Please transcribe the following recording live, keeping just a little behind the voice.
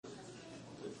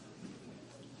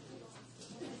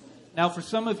Now, for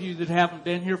some of you that haven't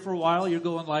been here for a while, you're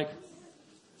going like,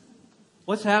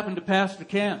 what's happened to Pastor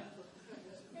Ken?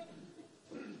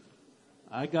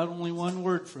 I got only one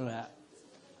word for that.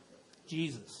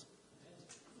 Jesus.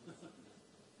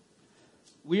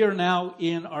 We are now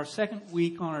in our second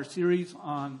week on our series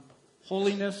on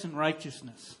holiness and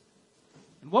righteousness.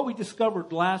 And what we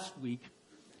discovered last week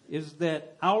is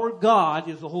that our God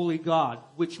is a holy God,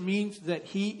 which means that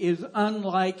He is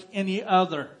unlike any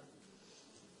other.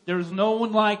 There is no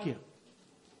one like Him.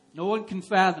 No one can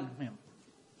fathom Him.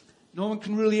 No one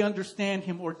can really understand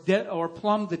Him or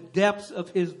plumb the depths of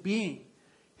His being.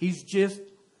 He's just,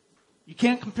 you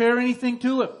can't compare anything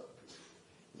to Him.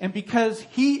 And because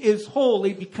He is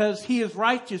holy, because He is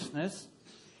righteousness,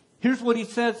 here's what He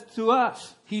says to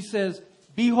us. He says,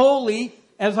 be holy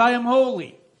as I am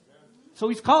holy. So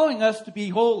He's calling us to be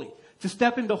holy, to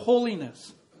step into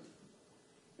holiness.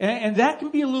 And that can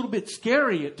be a little bit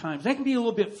scary at times. That can be a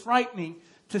little bit frightening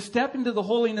to step into the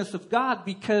holiness of God,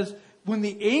 because when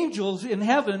the angels in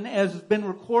heaven, as has been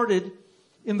recorded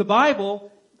in the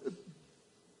Bible,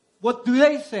 what do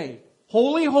they say?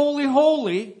 Holy, holy,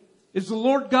 holy is the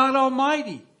Lord God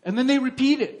Almighty. And then they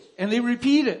repeat it, and they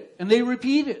repeat it, and they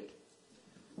repeat it.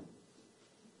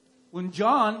 When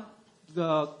John,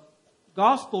 the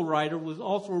gospel writer, was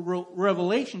also wrote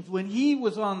Revelations, when he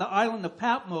was on the island of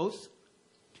Patmos,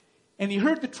 and he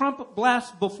heard the trumpet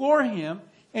blast before him,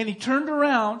 and he turned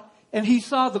around, and he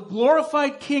saw the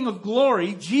glorified King of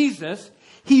glory, Jesus.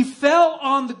 He fell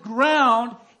on the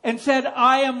ground and said,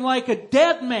 I am like a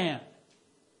dead man.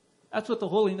 That's what the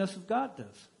holiness of God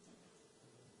does.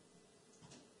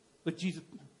 But Jesus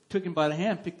took him by the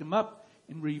hand, picked him up,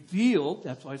 and revealed,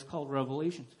 that's why it's called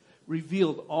Revelations,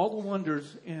 revealed all the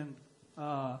wonders and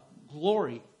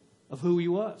glory of who He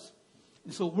was.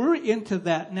 And so we're into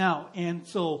that now. And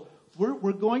so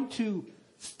we're going to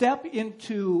step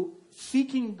into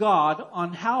seeking God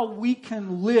on how we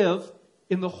can live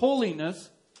in the holiness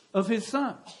of His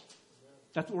Son.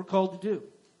 That's what we're called to do.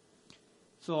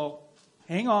 So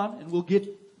hang on, and we'll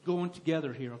get going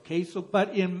together here, okay? So,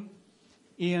 but in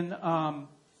the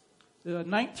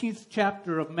 19th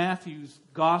chapter of Matthew's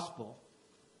Gospel,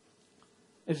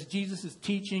 as Jesus is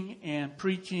teaching and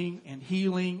preaching and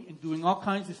healing and doing all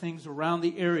kinds of things around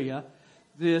the area,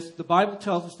 the Bible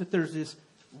tells us that there's this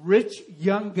rich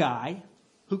young guy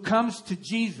who comes to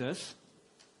Jesus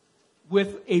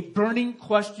with a burning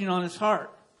question on his heart.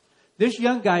 This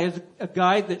young guy is a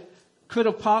guy that could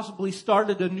have possibly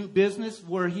started a new business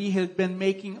where he had been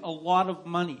making a lot of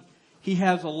money. He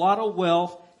has a lot of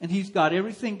wealth, and he's got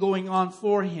everything going on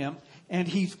for him. And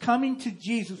he's coming to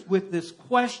Jesus with this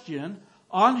question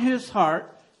on his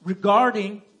heart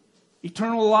regarding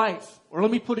eternal life. Or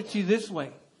let me put it to you this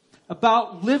way.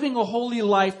 About living a holy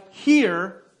life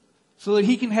here so that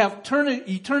he can have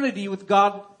eternity with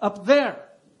God up there.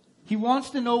 He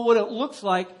wants to know what it looks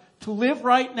like to live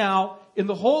right now in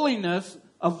the holiness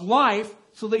of life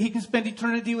so that he can spend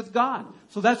eternity with God.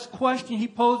 So that's the question he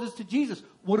poses to Jesus.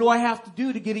 What do I have to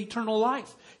do to get eternal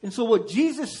life? And so what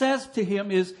Jesus says to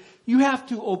him is, you have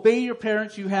to obey your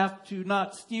parents, you have to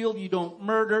not steal, you don't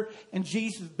murder. And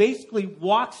Jesus basically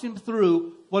walks him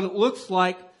through what it looks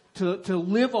like to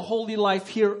live a holy life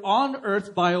here on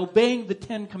earth by obeying the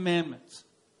 10 Commandments.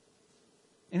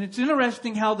 And it's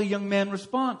interesting how the young man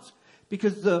responds,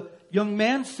 because the young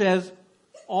man says,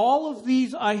 all of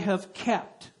these I have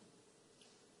kept.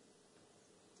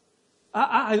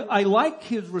 I like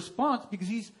his response,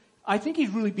 because I think he's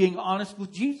really being honest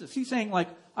with Jesus. He's saying, like,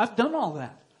 I've done all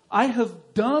that. I have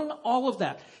done all of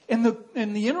that. And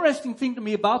the interesting thing to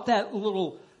me about that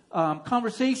little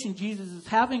conversation Jesus is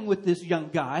having with this young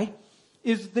guy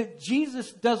is that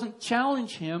Jesus doesn't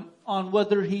challenge him on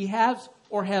whether he has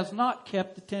or has not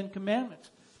kept the 10 Commandments.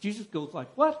 Jesus goes like,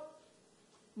 what?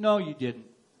 No, you didn't.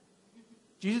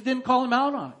 Jesus didn't call him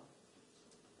out on it.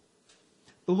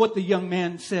 But what the young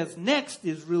man says next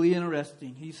is really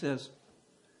interesting. He says,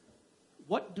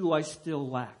 what do I still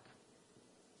lack?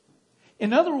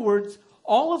 In other words,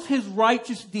 all of his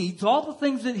righteous deeds, all the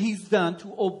things that he's done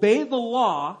to obey the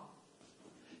law,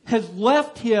 has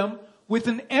left him with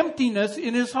an emptiness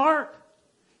in his heart.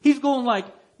 He's going like,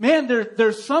 man,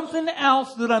 there's something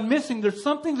else that I'm missing. There's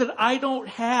something that I don't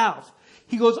have.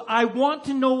 He goes, I want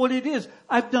to know what it is.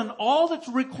 I've done all that's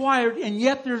required, and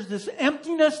yet there's this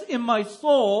emptiness in my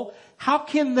soul. How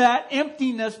can that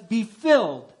emptiness be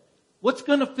filled? What's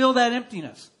going to fill that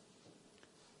emptiness?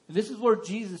 And this is where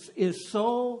Jesus is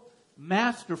so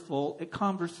masterful at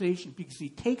conversation, because he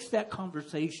takes that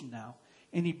conversation now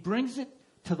and he brings it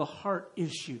to the heart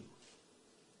issue.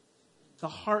 The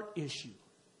heart issue.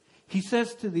 He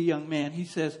says to the young man, he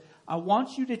says, I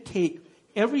want you to take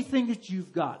everything that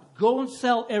you've got. Go and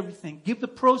sell everything. Give the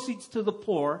proceeds to the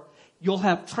poor. You'll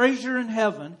have treasure in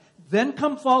heaven. Then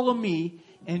come follow me,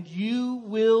 and you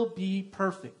will be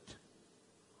perfect.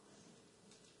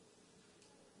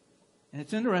 And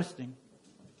it's interesting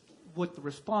what the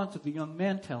response of the young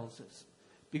man tells us.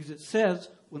 Because it says,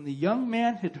 when the young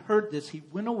man had heard this, he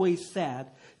went away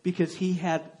sad because he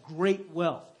had great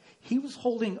wealth. He was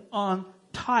holding on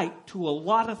tight to a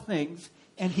lot of things,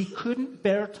 and he couldn't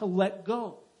bear to let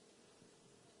go.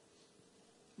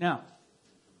 Now,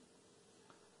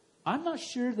 I'm not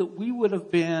sure that we would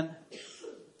have been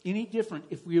any different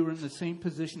if we were in the same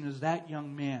position as that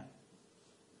young man.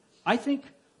 I think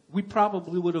we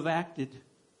probably would have acted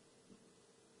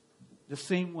the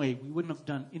same way. We wouldn't have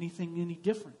done anything any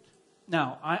different.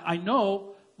 Now, I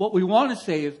know what we want to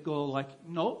say is go like,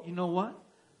 no, you know what?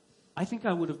 I think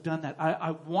I would have done that.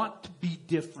 I want to be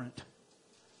different.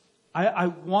 I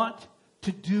want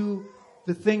to do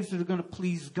the things that are going to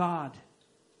please God.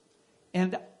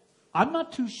 And I'm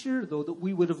not too sure, though, that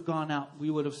we would have gone out. We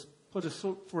would have put a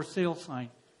for sale sign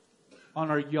on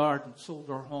our yard and sold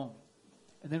our home.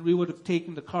 And then we would have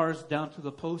taken the cars down to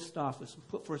the post office and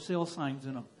put for sale signs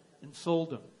in them and sold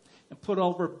them. And put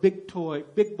all of our big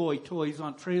boy toys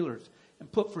on trailers and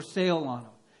put for sale on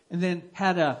them. And then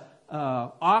had a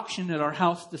auction at our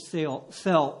house to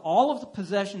sell all of the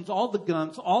possessions, all the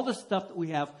guns, all the stuff that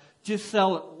we have, just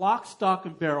sell it lock, stock,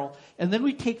 and barrel. And then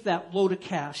we take that load of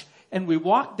cash and we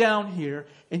walk down here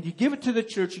and you give it to the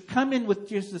church. You come in with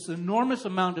just this enormous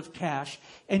amount of cash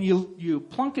and you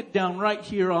plunk it down right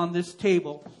here on this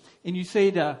table. And you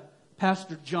say to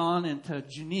Pastor John and to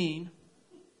Janine,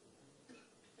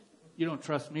 you don't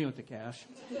trust me with the cash.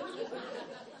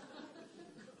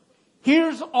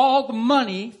 Here's all the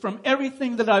money from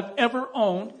everything that I've ever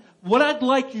owned. What I'd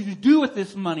like you to do with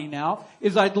this money now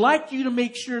is I'd like you to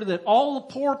make sure that all the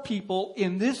poor people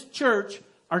in this church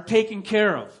are taken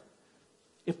care of.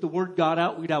 If the word got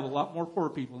out, we'd have a lot more poor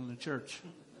people in the church.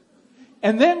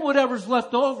 And then whatever's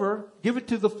left over, give it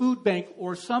to the food bank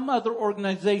or some other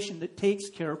organization that takes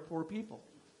care of poor people.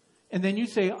 And then you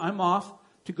say, I'm off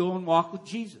to go and walk with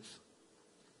Jesus.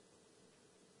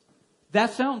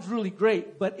 That sounds really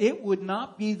great, but it would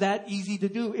not be that easy to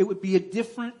do. It would be a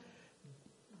different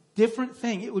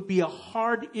thing. It would be a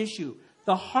hard issue.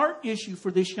 The heart issue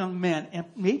for this young man, and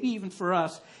maybe even for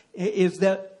us, is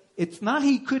that it's not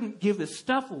he couldn't give his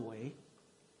stuff away.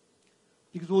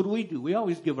 Because what do? We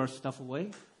always give our stuff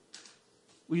away.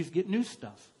 We just get new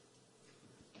stuff.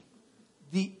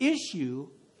 The issue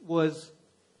was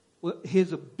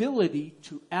his ability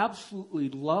to absolutely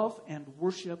love and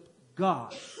worship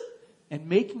God. And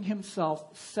making himself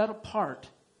set apart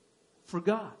for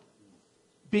God.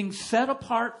 Being set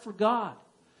apart for God.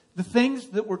 The things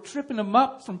that were tripping him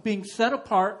up from being set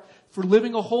apart for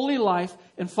living a holy life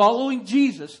and following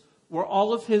Jesus were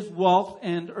all of his wealth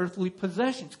and earthly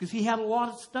possessions. Because he had a lot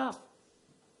of stuff.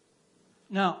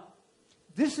 Now,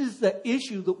 this is the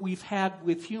issue that we've had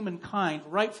with humankind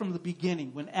right from the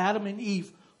beginning. When Adam and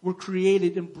Eve were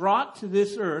created and brought to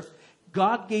this earth,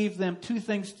 God gave them two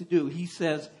things to do. He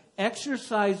says,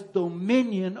 exercise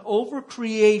dominion over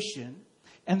creation.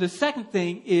 And the second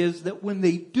thing is that when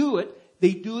they do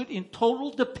it in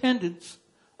total dependence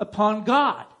upon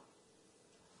God.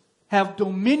 Have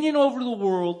dominion over the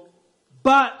world,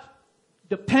 but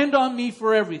depend on me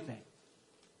for everything.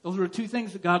 Those are the two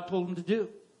things that God told them to do.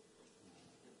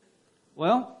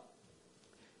 Well,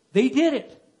 they did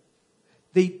it.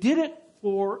 They did it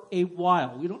for a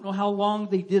while. We don't know how long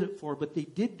they did it for, but they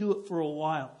did do it for a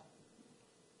while.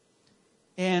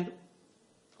 And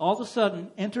all of a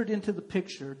sudden entered into the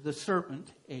picture the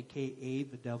serpent, a.k.a.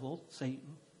 the devil,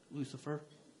 Satan, Lucifer,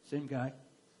 same guy.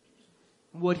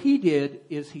 And what he did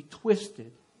is he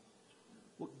twisted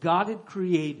what God had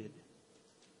created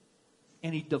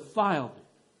and he defiled it.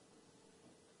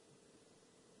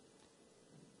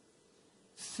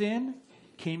 Sin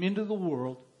came into the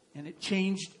world and it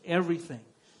changed everything.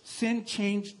 Sin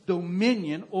changed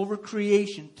dominion over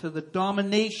creation to the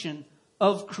domination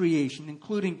of creation,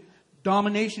 including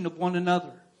domination of one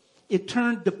another. It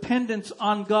turned dependence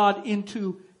on God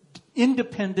into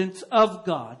independence of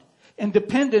God, and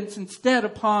dependence instead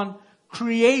upon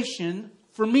creation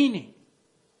for meaning.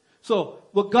 So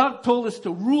what God told us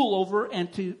to rule over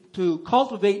and to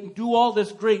cultivate and do all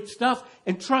this great stuff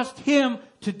and trust Him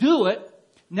to do it,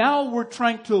 now we're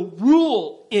trying to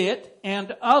rule it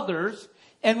and others,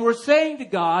 and we're saying to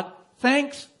God,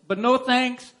 thanks, but no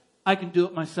thanks, I can do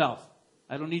it myself.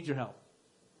 I don't need your help.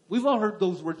 We've all heard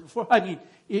those words before. I mean,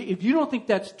 if you don't think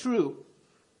that's true,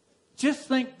 just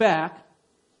think back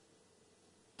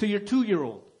to your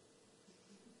 2-year-old.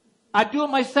 I do it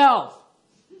myself.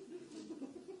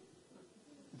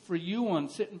 for you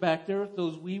ones sitting back there,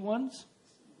 those wee ones,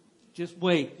 just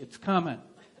wait. It's coming.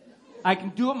 I can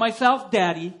do it myself,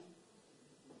 Daddy.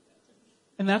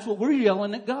 And that's what we're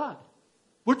yelling at God.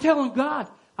 We're telling God,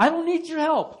 I don't need your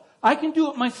help. I can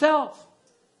do it myself.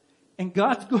 And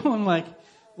God's going like,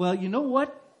 well, you know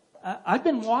what? I've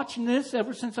been watching this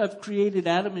ever since I've created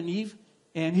Adam and Eve.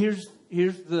 And here's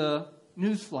the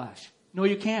news flash. No,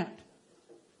 you can't.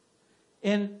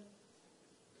 And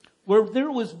where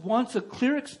there was once a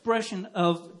clear expression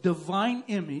of divine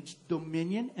image,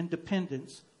 dominion, and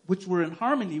dependence, which were in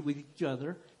harmony with each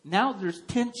other, now there's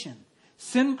tension.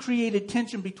 Sin created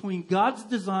tension between God's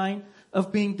design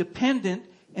of being dependent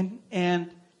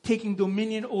and taking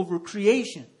dominion over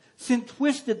creation. Sin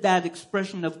twisted that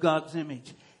expression of God's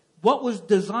image. What was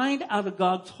designed out of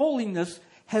God's holiness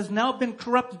has now been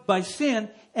corrupted by sin,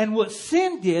 and what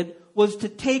sin did was to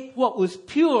take what was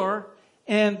pure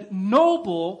and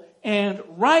noble and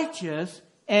righteous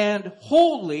and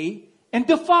holy and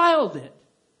defiled it.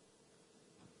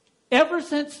 Ever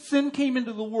since sin came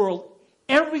into the world,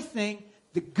 everything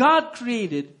that God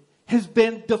created has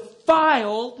been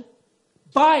defiled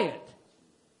by it.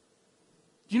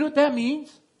 Do you know what that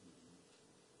means?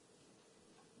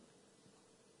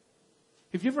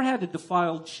 Have you ever had a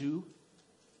defiled shoe?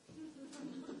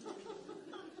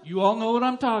 You all know what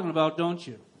I'm talking about, don't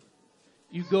you?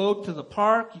 You go to the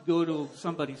park, you go to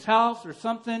somebody's house or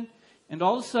something, and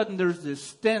all of a sudden there's this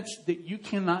stench that you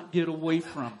cannot get away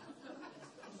from.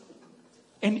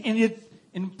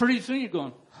 And pretty soon you're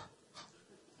going,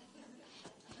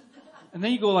 and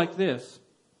then you go like this.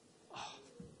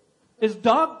 It's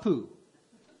dog poo.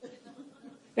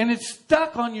 And it's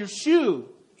stuck on your shoe.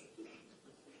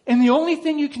 And the only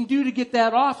thing you can do to get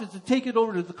that off is to take it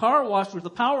over to the car wash or the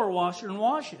power washer and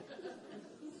wash it.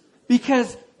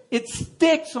 Because it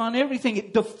sticks on everything.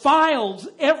 It defiles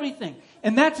everything.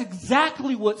 And that's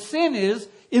exactly what sin is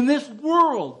in this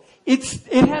world. It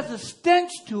has a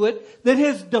stench to it that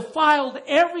has defiled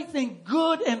everything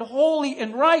good and holy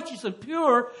and righteous and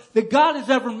pure that God has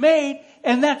ever made.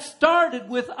 And that started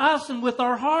with us and with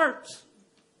our hearts.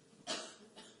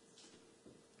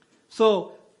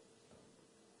 So,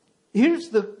 here's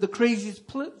the craziest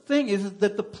thing is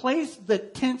that the place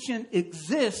that tension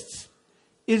exists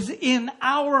is in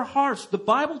our hearts. The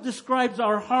Bible describes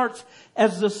our hearts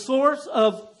as the source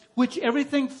of which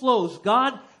everything flows.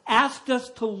 God asked us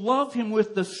to love Him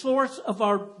with the source of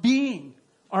our being,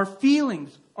 our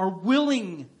feelings, our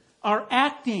willing, our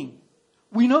acting.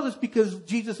 We know this because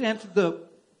Jesus answered the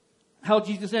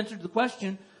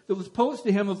question that was posed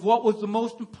to Him of what was the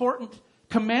most important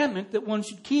commandment that one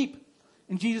should keep.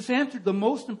 And Jesus answered, the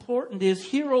most important is,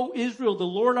 Hear, O Israel, the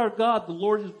Lord our God, the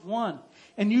Lord is one.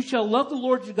 And you shall love the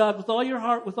Lord your God with all your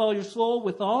heart, with all your soul,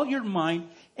 with all your mind,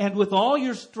 and with all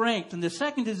your strength. And the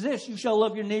second is this, you shall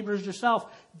love your neighbor as yourself.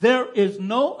 There is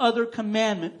no other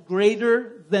commandment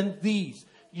greater than these.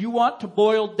 You want to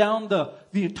boil down the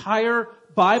entire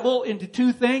Bible into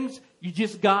two things? You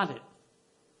just got it.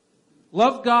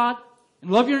 Love God and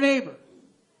love your neighbor.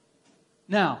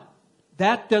 Now,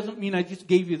 that doesn't mean I just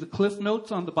gave you the cliff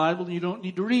notes on the Bible and you don't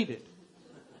need to read it.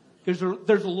 There's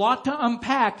a lot to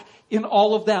unpack in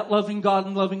all of that loving God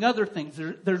and loving other things.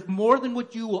 There's more than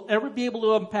what you will ever be able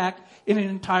to unpack in an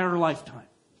entire lifetime.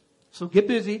 So get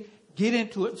busy, get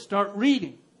into it, and start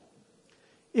reading.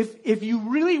 If you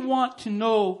really want to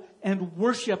know and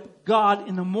worship God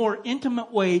in a more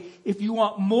intimate way, if you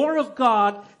want more of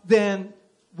God than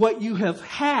what you have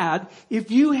had, if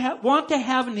you want to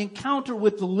have an encounter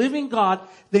with the living God,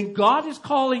 then God is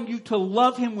calling you to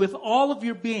love Him with all of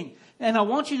your being. And I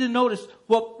want you to notice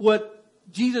what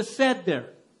Jesus said there.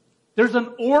 There's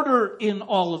an order in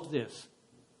all of this.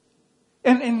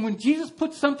 And when Jesus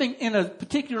puts something in a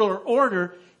particular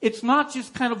order, it's not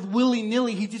just kind of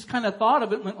willy-nilly. He just kind of thought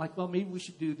of it and went like, well, maybe we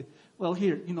should do that. Well,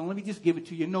 here, let me just give it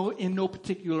to you in no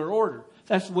particular order.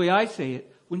 That's the way I say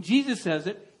it. When Jesus says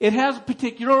it, it has a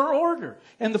particular order.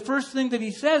 And the first thing that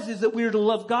He says is that we are to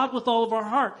love God with all of our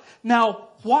heart. Now,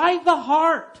 why the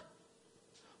heart?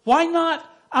 Why not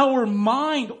our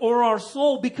mind or our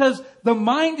soul? Because the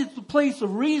mind is the place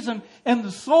of reason and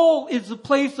the soul is the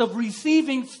place of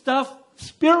receiving stuff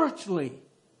spiritually.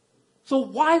 So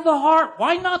why the heart?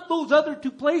 Why not those other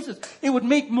two places? It would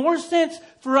make more sense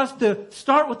for us to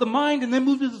start with the mind and then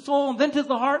move to the soul and then to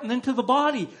the heart and then to the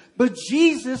body. But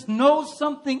Jesus knows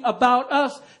something about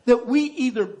us that we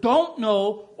either don't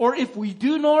know, or if we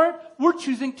do know it, we're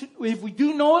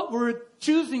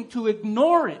choosing to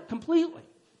ignore it completely.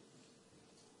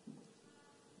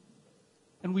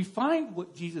 And we find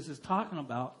what Jesus is talking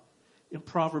about in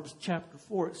Proverbs chapter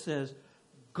 4. It says,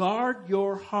 guard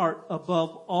your heart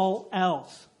above all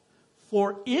else,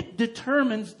 for it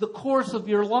determines the course of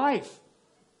your life.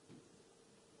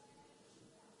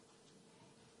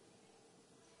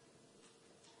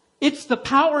 It's the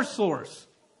power source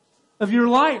of your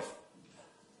life.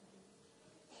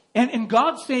 And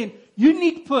God's saying, you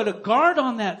need to put a guard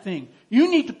on that thing.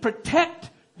 You need to protect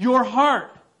your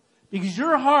heart. Because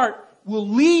your heart will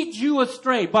lead you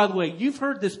astray. By the way, you've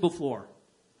heard this before.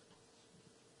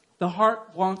 The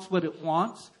heart wants what it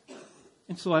wants.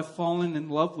 And so I've fallen in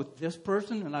love with this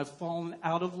person, and I've fallen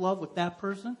out of love with that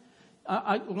person.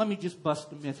 Let me just bust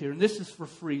the myth here. And this is for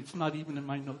free. It's not even in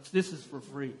my notes. This is for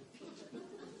free.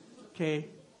 Okay?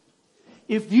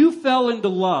 If you fell into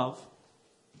love,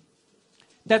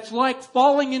 that's like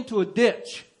falling into a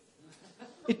ditch.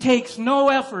 It takes no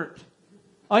effort.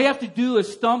 All you have to do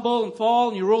is stumble and fall,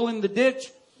 and you roll in the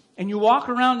ditch, and you walk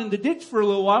around in the ditch for a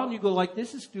little while, and you go like,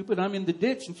 this is stupid, I'm in the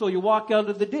ditch. And so you walk out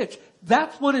of the ditch.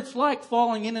 That's what it's like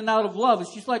falling in and out of love.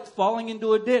 It's just like falling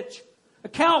into a ditch. A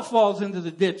cow falls into the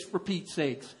ditch, for Pete's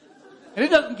sakes. And it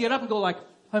doesn't get up and go like,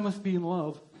 I must be in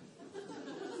love.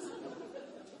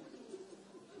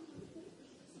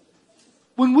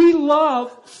 When we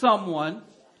love someone,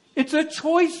 it's a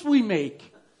choice we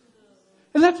make.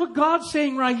 And that's what God's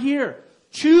saying right here.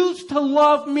 Choose to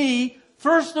love me,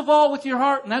 first of all, with your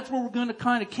heart. And that's where we're going to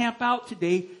kind of camp out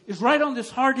today, is right on this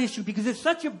heart issue, because it's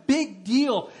such a big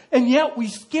deal. And yet we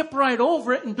skip right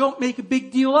over it and don't make a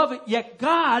big deal of it. Yet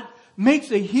God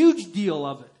makes a huge deal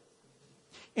of it.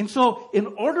 And so in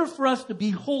order for us to be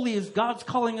holy as God's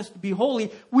calling us to be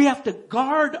holy, we have to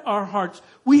guard our hearts.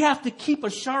 We have to keep a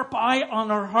sharp eye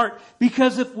on our heart,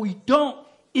 because if we don't,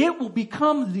 it will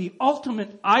become the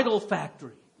ultimate idol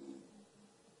factory.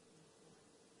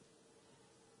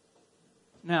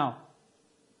 Now,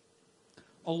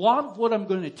 a lot of what I'm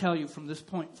going to tell you from this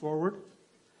point forward,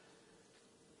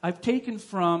 I've taken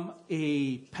from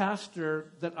a pastor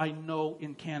that I know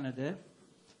in Canada.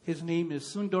 His name is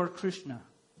Sundar Krishna.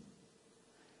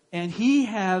 And he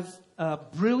has a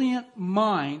brilliant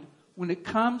mind when it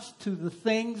comes to the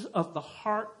things of the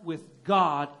heart with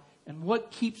God and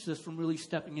what keeps us from really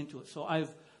stepping into it. So I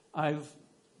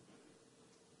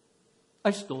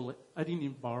stole it. I didn't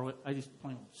even borrow it. I just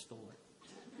plain stole it.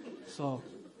 So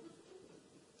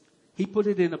he put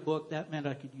it in a book. That meant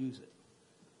I could use it.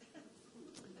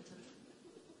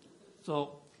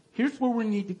 So here's where we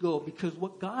need to go, because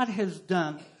what God has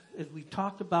done, as we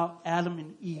talked about Adam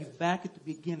and Eve back at the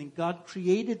beginning, God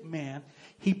created man.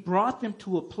 He brought them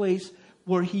to a place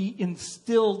where he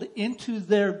instilled into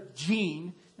their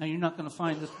gene. Now, you're not going to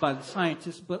find this by the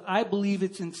scientists, but I believe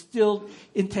it's instilled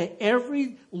into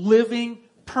every living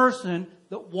person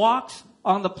that walks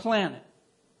on the planet.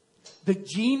 The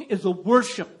gene is a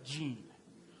worship gene.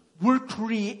 We're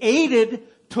created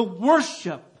to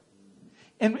worship.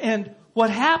 And what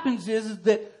happens is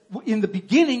that in the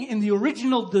beginning, in the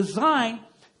original design,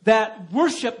 that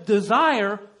worship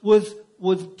desire was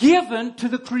given to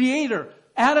the Creator.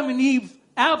 Adam and Eve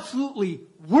absolutely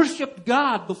worshiped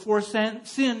God before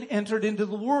sin entered into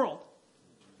the world.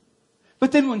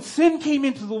 But then when sin came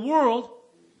into the world,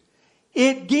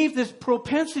 it gave this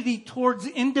propensity towards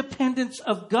independence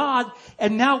of God.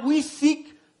 And now we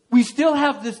still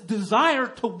have this desire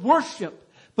to worship.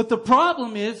 But the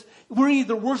problem is, we're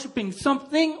either worshiping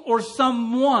something or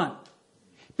someone.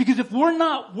 Because if we're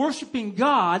not worshiping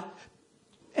God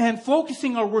and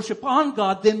focusing our worship on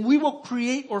God, then we will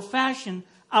create or fashion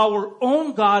our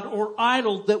own God or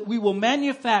idol that we will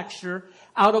manufacture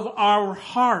out of our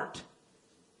heart.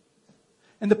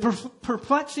 And the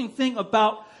perplexing thing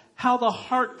about how the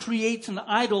heart creates an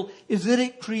idol is that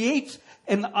it creates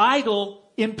an idol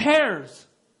in pairs.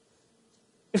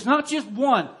 It's not just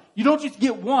one. You don't just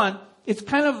get one. It's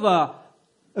kind of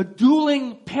a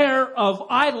dueling pair of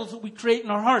idols that we create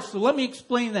in our hearts. So let me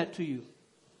explain that to you.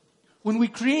 When we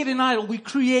create an idol, we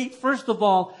create, first of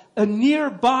all, a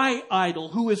nearby idol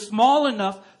who is small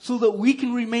enough so that we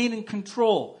can remain in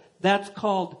control. That's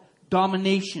called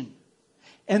domination.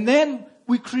 And then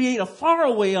we create a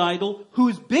faraway idol who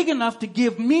is big enough to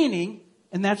give meaning,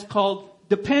 and that's called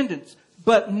dependence,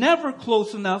 but never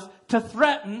close enough to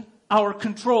threaten our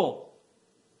control.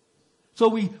 So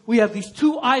we have these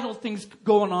two idol things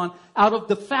going on out of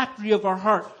the factory of our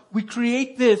heart. We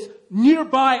create this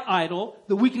nearby idol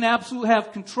that we can absolutely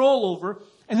have control over.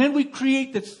 And then we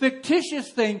create this fictitious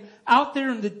thing out there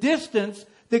in the distance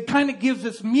that kind of gives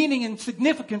us meaning and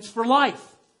significance for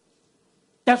life.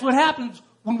 That's what happens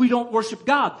when we don't worship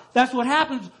God. That's what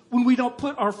happens when we don't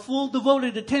put our full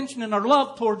devoted attention and our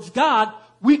love towards God.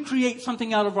 We create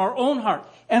something out of our own heart.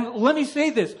 And let me say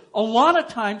this. A lot of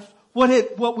times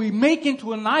What we make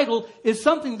into an idol is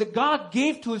something that God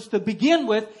gave to us to begin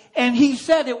with, and He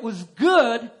said it was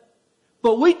good,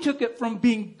 but we took it from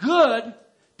being good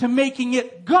to making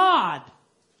it God.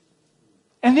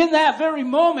 And in that very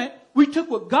moment, we took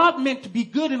what God meant to be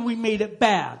good and we made it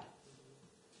bad.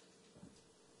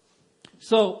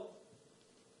 So,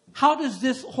 how does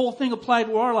this whole thing apply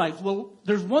to our lives? Well,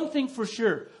 there's one thing for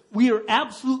sure. We are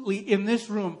absolutely in this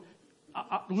room.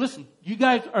 Listen, you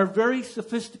guys are very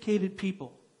sophisticated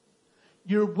people.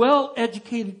 You're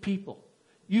well-educated people.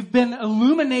 You've been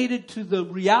illuminated to the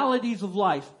realities of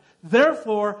life.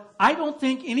 Therefore, I don't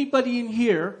think anybody in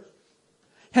here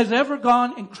has ever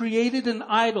gone and created an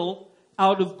idol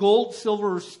out of gold,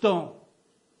 silver, or stone.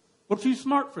 We're too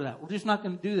smart for that. We're just not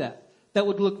going to do that. That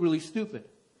would look really stupid.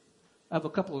 I have a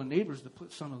couple of neighbors that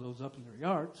put some of those up in their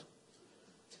yards.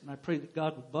 And I pray that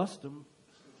God would bust them.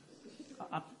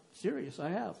 I'm serious, I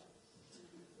have.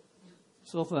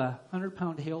 So if a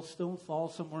 100-pound hailstone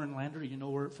falls somewhere in Lander, you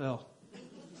know where it fell.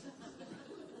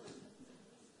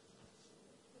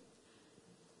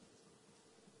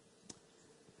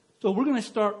 So we're going to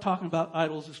start talking about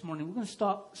idols this morning. We're going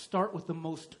to start with the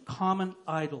most common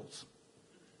idols.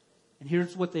 And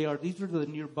here's what they are. These are the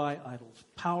nearby idols.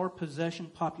 Power,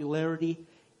 possession, popularity,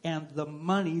 and the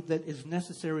money that is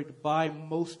necessary to buy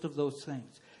most of those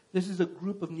things. This is a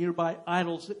group of nearby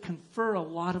idols that confer a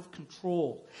lot of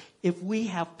control. If we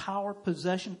have power,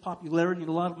 possession, popularity, and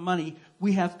a lot of money,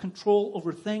 we have control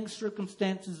over things,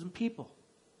 circumstances, and people.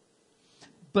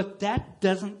 But that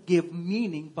doesn't give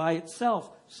meaning by itself.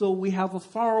 So we have a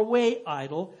faraway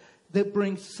idol that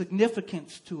brings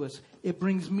significance to us. It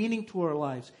brings meaning to our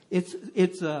lives.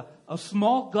 It's a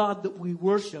small God that we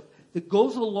worship that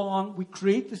goes along, we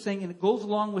create this thing, and it goes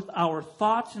along with our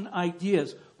thoughts and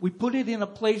ideas. We put it in a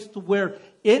place to where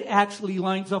it actually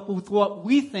lines up with what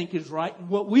we think is right and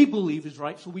what we believe is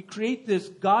right. So we create this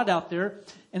God out there,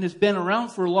 and it's been around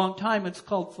for a long time. It's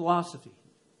called philosophy.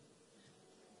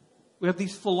 We have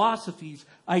these philosophies,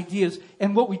 ideas,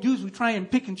 and what we do is we try and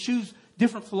pick and choose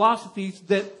different philosophies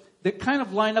that kind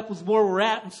of line up with where we're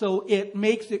at, and so it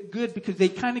makes it good because they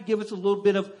kind of give us a little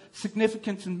bit of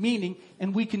significance and meaning,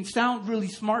 and we can sound really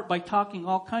smart by talking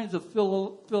all kinds of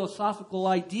philosophical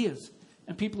ideas.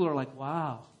 And people are like,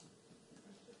 wow.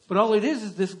 But all it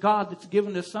is this God that's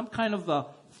given us some kind of a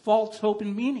false hope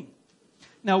and meaning.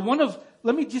 Now,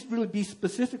 let me just really be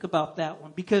specific about that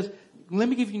one, because let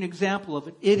me give you an example of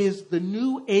it. It is the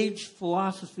New Age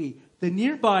philosophy. The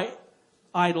nearby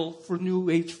idol for New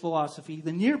Age philosophy,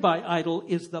 the nearby idol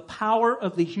is the power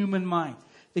of the human mind.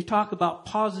 They talk about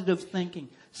positive thinking,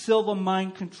 Silva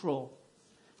mind control,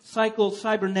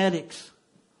 cybernetics,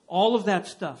 all of that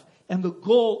stuff. And the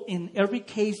goal in every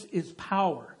case is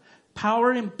power.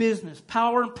 Power in business,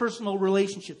 power in personal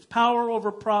relationships, power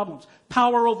over problems,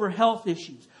 power over health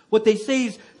issues. What they say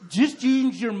is just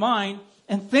use your mind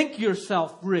and think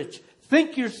yourself rich.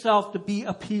 Think yourself to be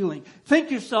appealing.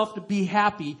 Think yourself to be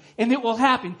happy. And it will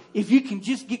happen if you can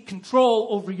just get control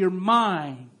over your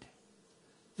mind.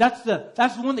 That's the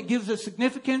one that gives us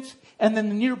significance. And then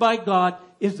the nearby God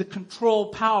is the control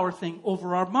power thing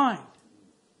over our mind.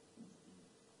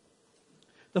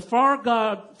 The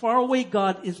faraway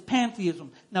God is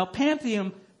pantheism. Now,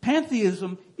 pantheism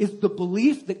is the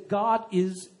belief that God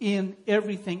is in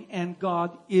everything and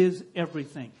God is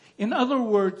everything. In other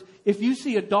words, if you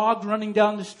see a dog running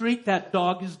down the street, that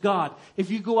dog is God. If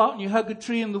you go out and you hug a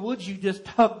tree in the woods, you just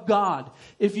hug God.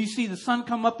 If you see the sun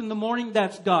come up in the morning,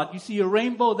 that's God. You see a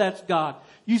rainbow, that's God.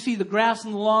 You see the grass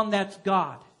on the lawn, that's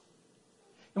God.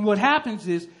 And what happens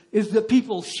is that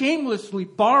people shamelessly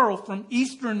borrow from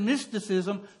Eastern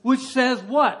mysticism, which says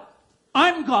what?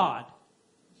 I'm God.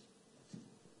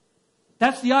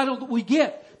 That's the idol that we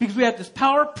get. Because we have this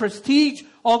power, prestige,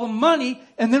 all the money,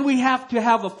 and then we have to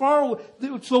have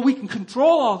so we can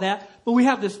control all that, but we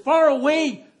have this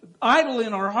faraway idol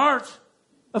in our hearts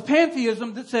of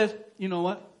pantheism that says, you know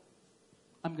what?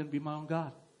 I'm going to be my own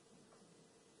God.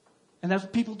 And that's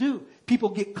what people do. People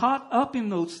get caught up in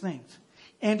those things.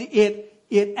 And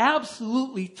it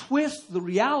absolutely twists the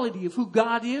reality of who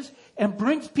God is and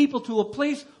brings people to a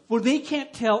place where they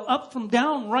can't tell up from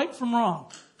down, right from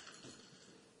wrong.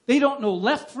 They don't know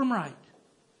left from right.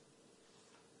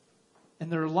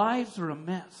 And their lives are a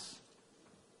mess.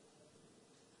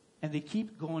 And they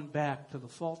keep going back to the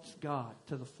false God,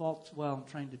 to the false well, and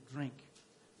trying to drink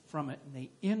from it. And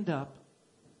they end up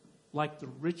like the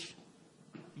rich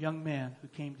young man who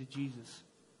came to Jesus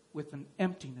with an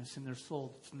emptiness in their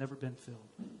soul that's never been filled.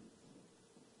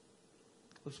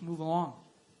 Let's move along.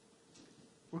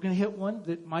 We're going to hit one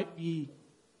that might be,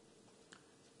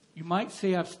 you might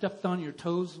say I've stepped on your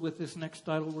toes with this next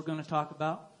idol we're going to talk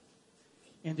about.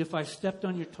 And if I stepped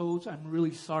on your toes, I'm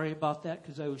really sorry about that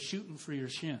because I was shooting for your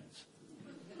shins.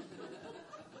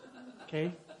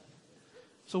 Okay?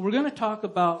 So we're going to talk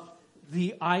about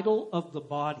the idol of the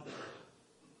body.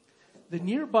 The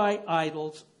nearby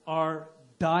idols are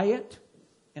diet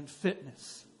and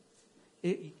fitness.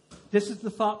 This is the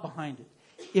thought behind it.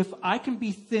 If I can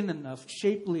be thin enough,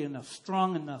 shapely enough,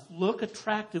 strong enough, look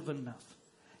attractive enough,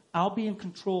 I'll be in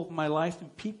control of my life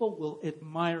and people will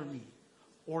admire me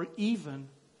or even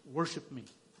worship me.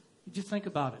 You just think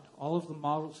about it. All of the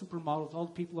models, supermodels, all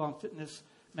the people on fitness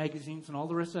magazines and all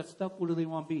the rest of that stuff, what do they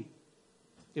want to be?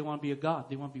 They want to be a god.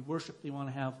 They want to be worshipped. They want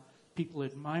to have people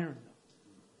admire them.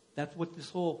 That's what this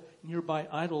whole nearby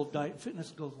idol of diet and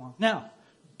fitness goes along. Now,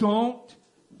 don't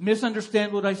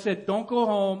misunderstand what I said. Don't go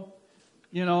home,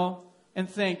 and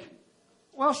think,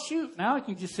 well, shoot, now I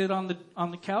can just sit on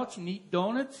the couch and eat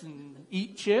donuts and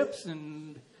eat chips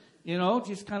and,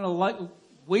 just kind of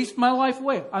waste my life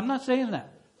away. I'm not saying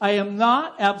that. I am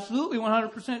not absolutely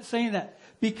 100% saying that,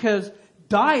 because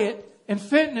diet and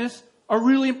fitness are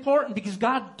really important, because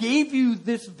God gave you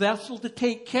this vessel to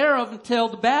take care of until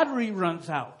the battery runs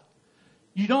out.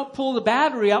 You don't pull the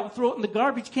battery out and throw it in the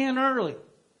garbage can early.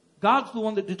 God's the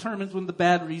one that determines when the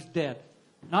battery's dead,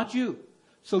 not you.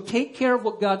 So take care of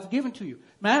what God's given to you.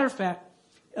 Matter of fact,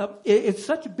 it's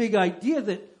such a big idea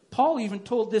that Paul even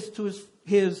told this to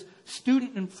his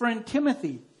student and friend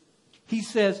Timothy. He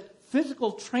says,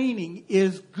 physical training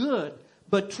is good,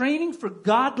 but training for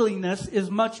godliness is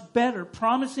much better,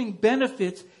 promising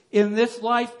benefits in this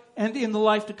life and in the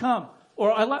life to come.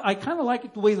 Or I kind of like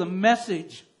it the way the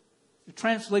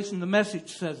translation of the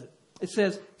Message says it. It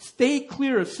says, stay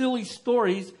clear of silly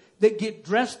stories that get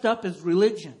dressed up as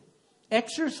religion.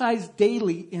 Exercise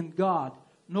daily in God.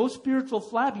 No spiritual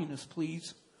flabbiness,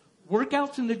 please.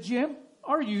 Workouts in the gym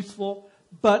are useful,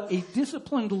 but a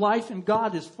disciplined life in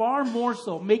God is far more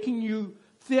so, making you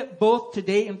fit both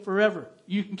today and forever.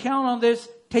 You can count on this.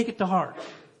 Take it to heart.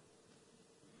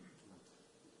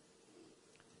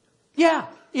 Yeah,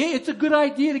 it's a good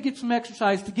idea to get some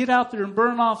exercise, to get out there and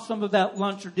burn off some of that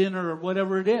lunch or dinner or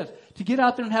whatever it is, to get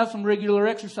out there and have some regular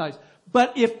exercise.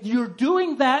 But if you're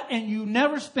doing that and you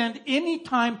never spend any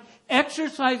time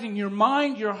exercising your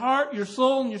mind, your heart, your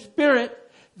soul, and your spirit,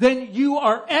 then you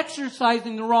are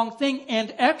exercising the wrong thing,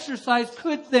 and exercise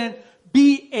could then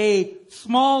be a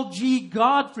small g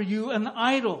God for you, an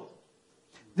idol.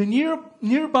 The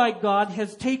nearby God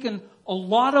has taken a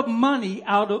lot of money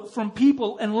from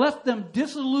people and left them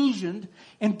disillusioned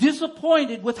and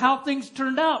disappointed with how things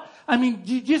turned out. I mean,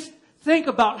 you just think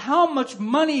about how much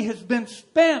money has been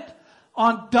spent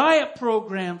on diet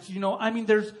programs. You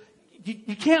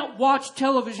can't watch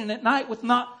television at night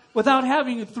without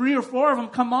having 3 or 4 of them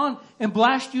come on and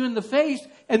blast you in the face.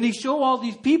 And they show all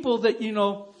these people that,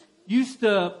 used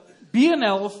to be an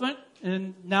elephant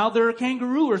and now they're a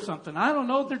kangaroo or something. I don't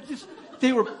know.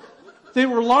 They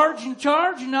were large in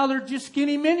charge and now they're just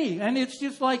skinny mini. And it's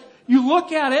just like, you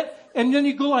look at it and then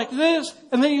you go like this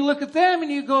and then you look at them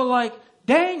and you go like,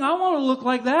 dang, I want to look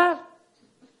like that.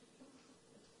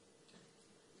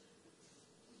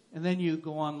 And then you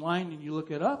go online and you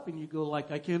look it up and you go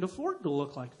like, I can't afford to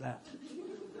look like that.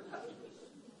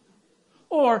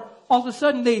 Or all of a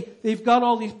sudden they've got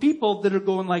all these people that are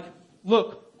going like,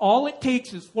 look, all it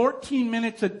takes is 14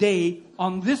 minutes a day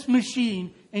on this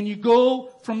machine, and you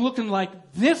go from looking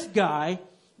like this guy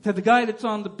to the guy that's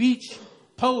on the beach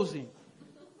posing.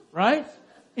 Right?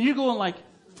 And you're going like,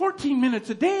 14 minutes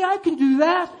a day, I can do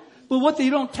that. But what they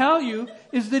don't tell you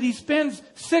is that he spends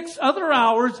 6 other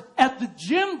hours at the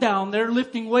gym down there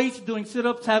lifting weights, doing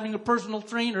sit-ups, having a personal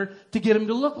trainer to get him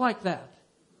to look like that.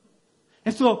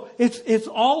 And so it's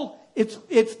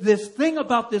this thing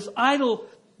about this idol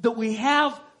that we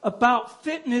have about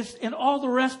fitness and all the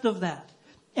rest of that.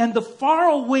 And the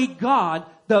faraway God,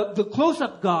 the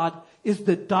close-up God, is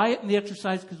the diet and the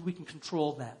exercise, because we can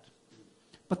control that.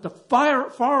 But the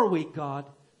faraway God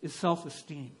is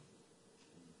self-esteem.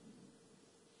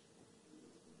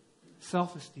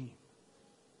 Self-esteem.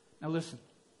 Now listen,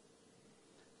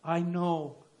 I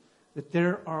know that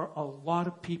there are a lot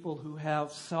of people who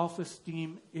have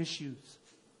self-esteem issues.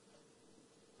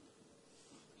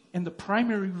 And the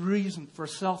primary reason for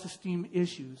self-esteem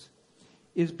issues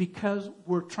is because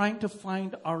we're trying to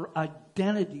find our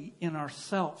identity in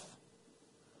ourselves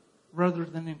rather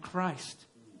than in Christ.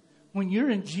 When you're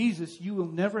in Jesus, you will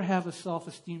never have a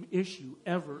self-esteem issue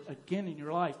ever again in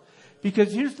your life.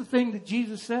 Because here's the thing that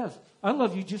Jesus says. I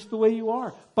love you just the way you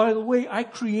are. By the way, I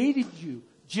created you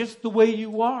just the way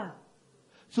you are.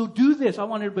 So do this. I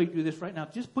want everybody to do this right now.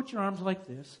 Just put your arms like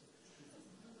this.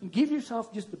 And give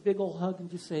yourself just a big old hug and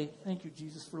just say, thank you,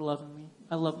 Jesus, for loving me.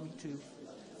 I love me too.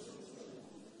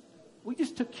 We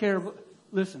just took care of,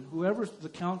 listen, whoever's the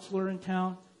counselor in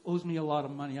town owes me a lot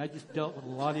of money. I just dealt with a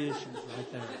lot of issues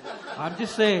right there. I'm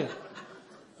just saying.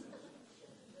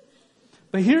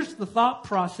 But here's the thought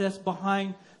process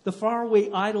behind the faraway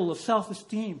idol of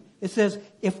self-esteem. It says,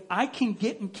 if I can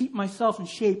get and keep myself in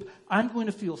shape, I'm going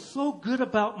to feel so good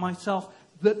about myself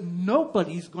that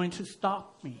nobody's going to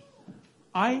stop me.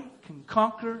 I can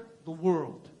conquer the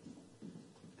world.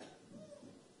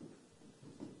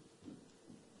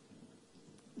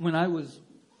 When I was,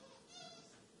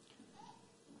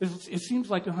 it seems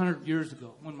like 100 years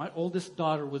ago, when my oldest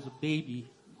daughter was a baby,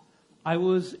 I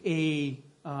was a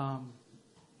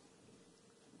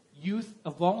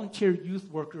volunteer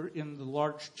youth worker in the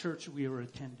large church we were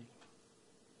attending.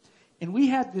 And we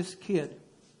had this kid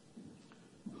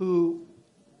who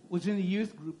was in the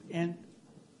youth group, and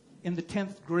in the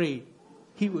 10th grade,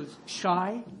 he was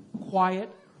shy, quiet,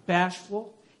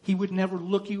 bashful. He would never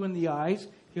look you in the eyes.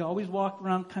 He always walked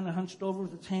around kind of hunched over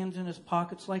with his hands in his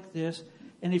pockets like this.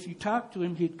 And if you talked to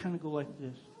him, he'd kind of go like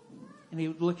this. And he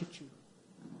would look at you.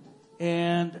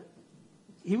 And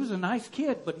he was a nice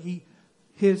kid, but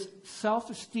his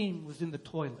self-esteem was in the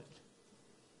toilet.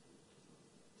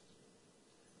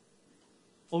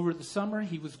 Over the summer,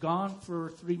 he was gone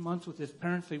for 3 months with his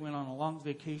parents. They went on a long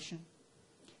vacation.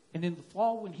 And in the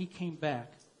fall, when he came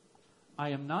back, I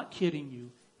am not kidding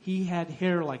you, he had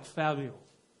hair like Fabio,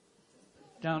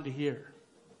 down to here.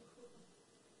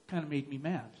 Kind of made me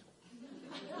mad.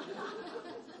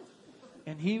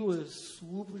 And he was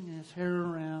swooping his hair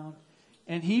around.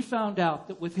 And he found out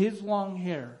that with his long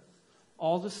hair,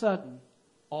 all of a sudden,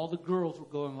 all the girls were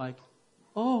going like,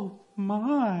 oh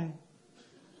my.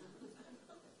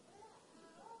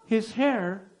 His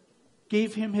hair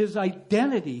gave him his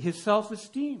identity, his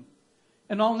self-esteem.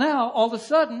 And all of a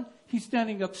sudden, he's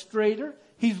standing up straighter.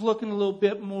 He's looking a little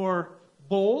bit more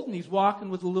bold, and he's walking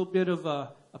with a little bit of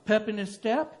a pep in his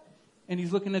step. And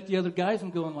he's looking at the other guys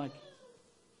and going like,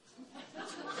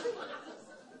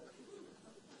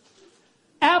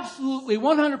 absolutely,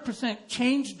 100%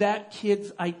 changed that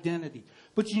kid's identity.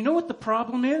 But you know what the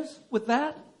problem is with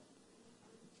that?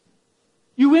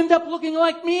 You end up looking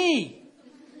like me.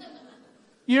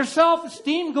 Your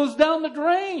self-esteem goes down the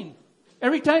drain.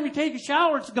 Every time you take a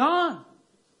shower, it's gone.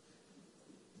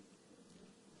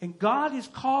 And God is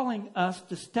calling us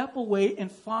to step away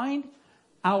and find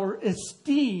our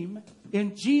esteem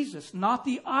in Jesus, not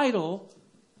the idol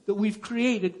that we've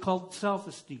created called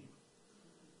self-esteem.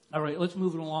 All right, let's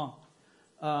move it along.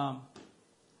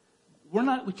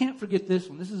 We can't forget this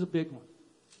one. This is a big one.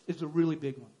 It's a really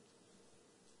big one.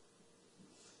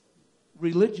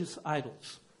 Religious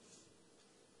idols.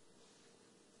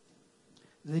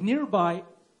 The nearby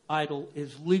idol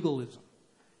is legalism.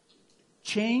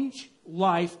 Change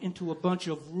life into a bunch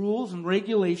of rules and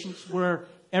regulations where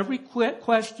every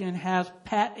question has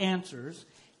pat answers,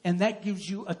 and that gives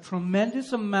you a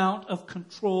tremendous amount of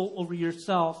control over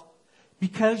yourself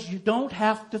because you don't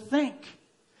have to think.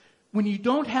 When you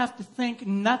don't have to think,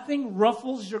 nothing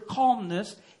ruffles your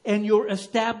calmness and your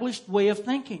established way of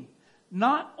thinking.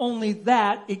 Not only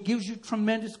that, it gives you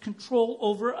tremendous control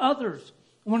over others.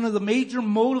 One of the major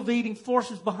motivating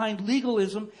forces behind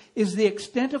legalism is the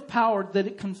extent of power that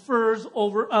it confers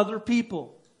over other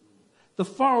people. The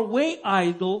faraway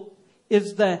idol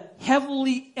is the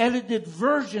heavily edited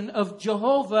version of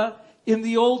Jehovah in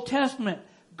the Old Testament.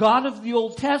 God of the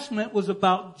Old Testament was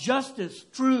about justice,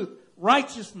 truth,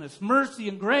 righteousness, mercy,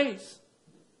 and grace.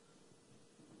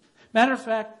 Matter of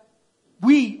fact,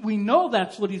 we know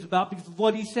that's what he's about because of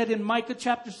what he said in Micah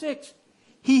chapter 6.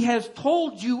 He has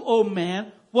told you, O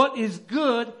man, what is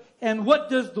good, and what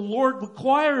does the Lord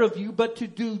require of you but to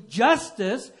do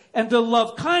justice and to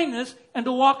love kindness and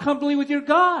to walk humbly with your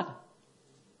God.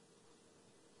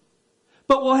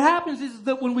 But what happens is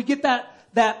that when we get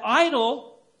that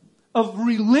idol of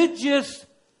religious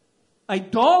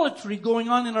idolatry going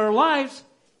on in our lives,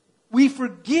 we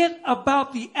forget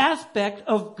about the aspect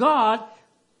of God,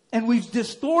 and we've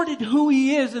distorted who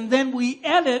He is, and then we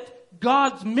edit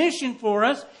God's mission for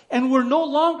us, and we're no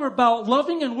longer about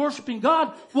loving and worshiping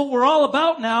God. What we're all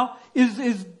about now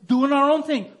is doing our own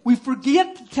thing. We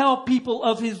forget to tell people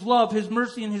of His love, His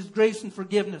mercy, and His grace and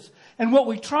forgiveness. And what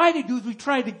we try to do is we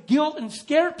try to guilt and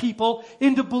scare people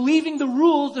into believing the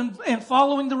rules and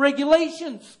following the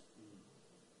regulations.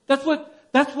 That's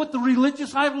what the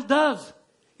religious idol does.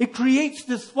 It creates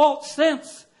this false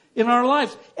sense in our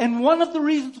lives. And one of the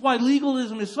reasons why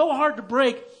legalism is so hard to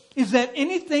break is that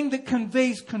anything that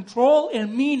conveys control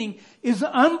and meaning is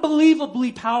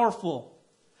unbelievably powerful.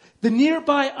 The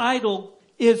nearby idol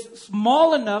is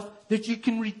small enough that you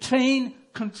can retain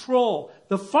control.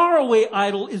 The faraway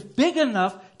idol is big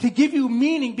enough to give you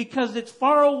meaning because it's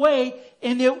far away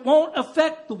and it won't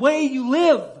affect the way you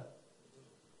live.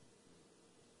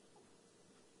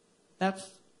 That's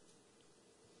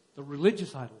the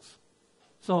religious idols.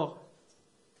 So,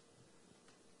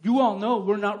 you all know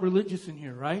we're not religious in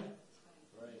here, right?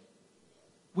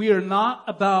 We are not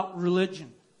about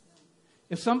religion.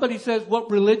 If somebody says, what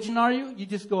religion are you? You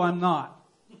just go, I'm not.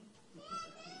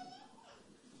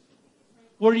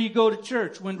 Where do you go to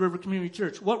church? Wind River Community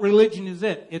Church. What religion is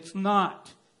it? It's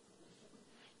not.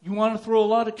 You want to throw a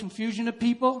lot of confusion at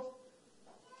people?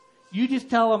 You just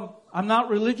tell them, I'm not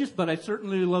religious, but I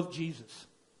certainly love Jesus.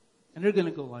 And they're going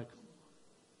to go like,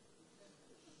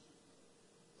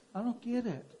 I don't get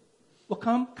it.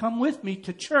 Well, come with me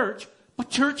to church, but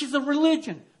church is a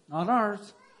religion, not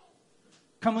ours.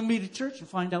 Come with me to church and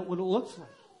find out what it looks like.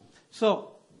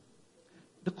 So,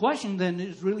 the question then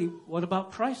is really, what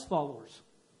about Christ followers?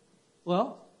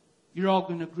 Well, you're all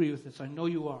going to agree with this. I know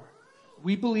you are.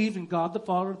 We believe in God the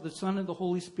Father, the Son, and the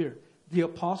Holy Spirit. The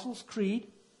Apostles' Creed,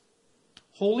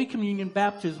 Holy Communion,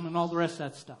 baptism, and all the rest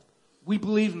of that stuff. We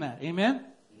believe in that. Amen?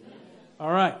 Amen.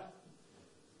 All right.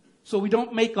 So we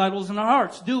don't make idols in our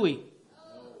hearts, do we?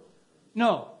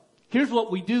 No. Here's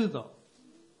what we do, though.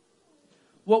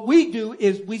 What we do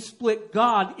is we split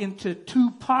God into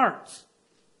two parts.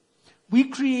 We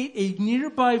create a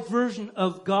nearby version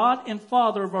of God and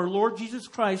Father of our Lord Jesus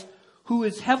Christ, who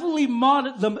is a heavily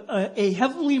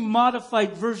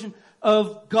modified version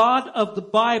of God of the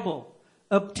Bible.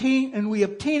 We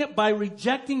obtain it by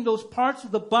rejecting those parts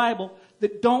of the Bible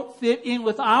that don't fit in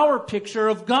with our picture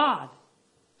of God.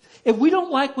 If we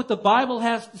don't like what the Bible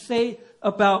has to say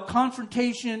about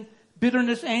confrontation,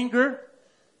 bitterness, anger,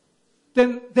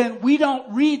 then we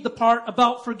don't read the part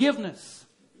about forgiveness.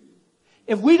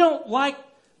 If we don't like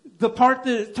the part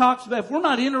that it talks about, if we're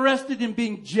not interested in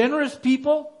being generous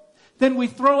people, then we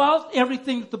throw out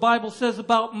everything that the Bible says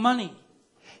about money.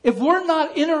 If we're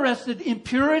not interested in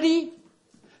purity,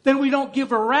 then we don't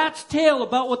give a rat's tail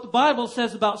about what the Bible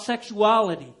says about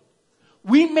sexuality.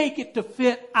 We make it to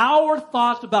fit our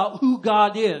thoughts about who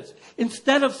God is,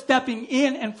 instead of stepping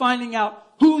in and finding out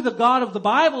who the God of the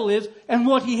Bible is and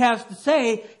what He has to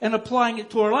say and applying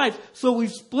it to our lives. So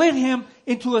we've split Him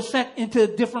into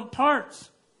different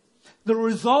parts. The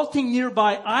resulting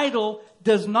nearby idol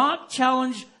does not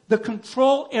challenge the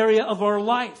control area of our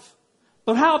life.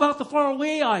 But how about the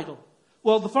faraway idol?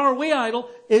 Well, the faraway idol,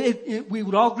 we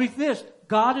would all agree with this.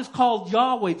 God is called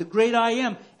Yahweh, the great I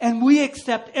am, and we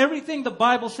accept everything the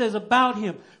Bible says about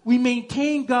Him. We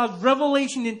maintain God's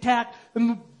revelation intact,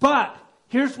 but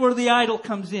here's where the idol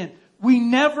comes in. We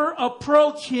never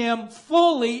approach Him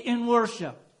fully in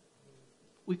worship.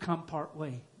 We come part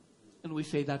way, and we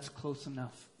say that's close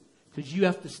enough, because you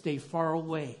have to stay far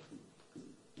away.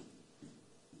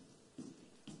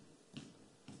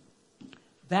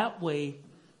 That way,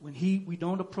 when we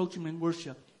don't approach Him in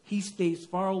worship, He stays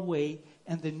far away,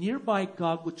 and the nearby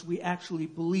God, which we actually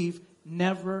believe,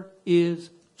 never is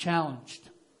challenged.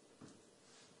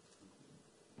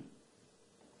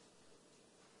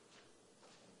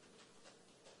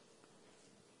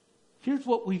 Here's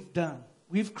what we've done.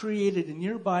 We've created a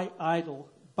nearby idol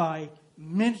by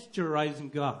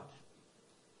miniaturizing God.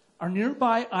 Our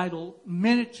nearby idol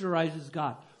miniaturizes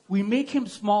God. We make Him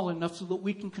small enough so that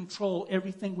we can control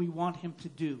everything we want Him to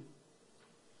do.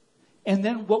 And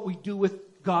then what we do with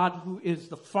God, who is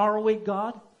the faraway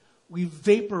God, we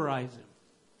vaporize Him.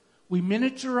 We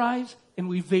miniaturize and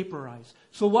we vaporize.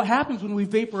 So what happens when we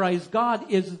vaporize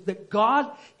God is that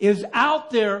God is out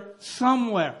there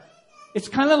somewhere. It's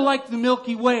kind of like the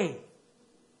Milky Way.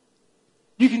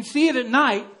 You can see it at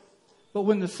night, but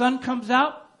when the sun comes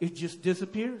out, it just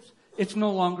disappears. It's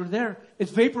no longer there.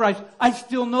 It's vaporized. I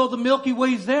still know the Milky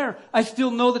Way's there. I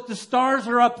still know that the stars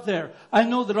are up there. I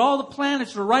know that all the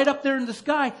planets are right up there in the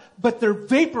sky, but they're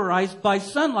vaporized by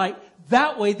sunlight.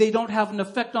 That way they don't have an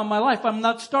effect on my life. I'm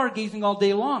not stargazing all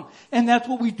day long. And that's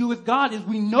what we do with God, is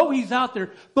we know He's out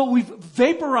there, but we've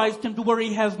vaporized Him to where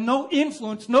He has no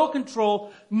influence, no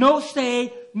control, no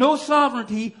say, no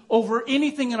sovereignty over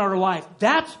anything in our life.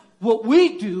 That's what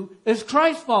we do as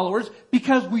Christ followers,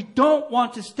 because we don't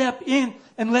want to step in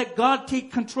and let God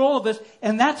take control of us,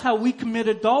 and that's how we commit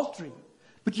adultery.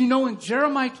 But you know, in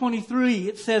Jeremiah 23,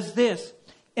 it says this,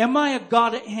 "Am I a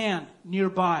God at hand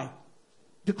nearby,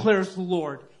 declares the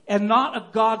Lord, and not a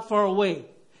God far away?"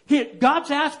 Here, God's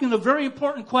asking a very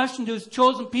important question to His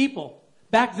chosen people.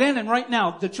 Back then and right now,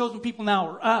 the chosen people now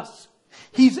are us.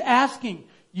 He's asking,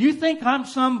 you think I'm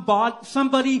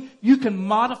somebody you can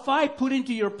modify, put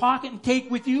into your pocket, and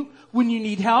take with you when you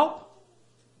need help?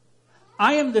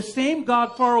 I am the same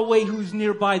God far away who's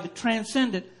nearby, the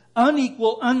transcendent,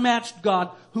 unequal, unmatched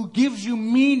God who gives you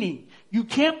meaning. You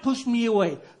can't push me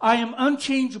away. I am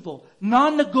unchangeable,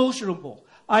 non-negotiable.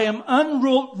 I am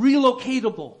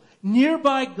unrelocatable.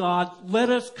 Nearby God, let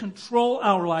us control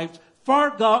our lives.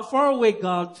 Far away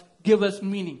gods give us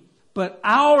meaning. But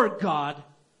our God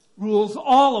rules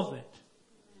all of it.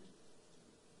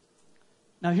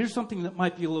 Now here's something that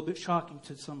might be a little bit shocking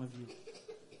to some of you.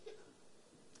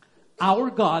 Our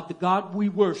God, the God we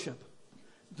worship,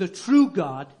 the true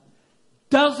God,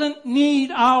 doesn't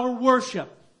need our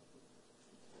worship.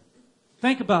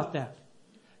 Think about that.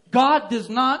 God does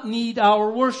not need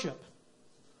our worship.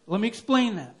 Let me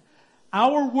explain that.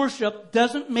 Our worship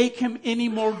doesn't make him any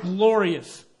more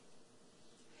glorious.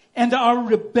 And our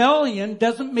rebellion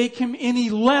doesn't make him any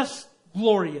less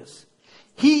glorious.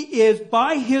 He is,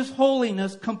 by his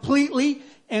holiness, completely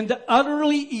and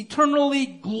utterly, eternally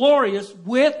glorious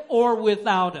with or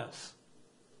without us.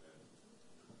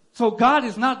 So God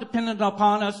is not dependent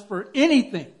upon us for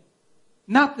anything.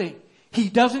 Nothing. He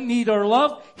doesn't need our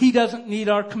love. He doesn't need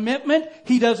our commitment.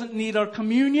 He doesn't need our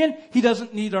communion. He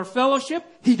doesn't need our fellowship.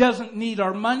 He doesn't need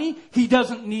our money. He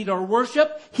doesn't need our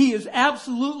worship. He is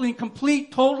absolutely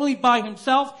complete, totally by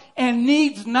himself, and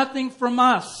needs nothing from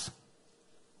us.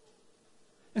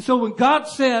 And so when God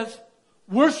says,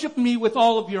 worship me with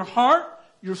all of your heart,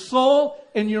 your soul,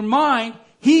 and your mind,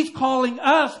 he's calling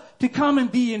us to come and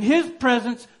be in his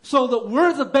presence so that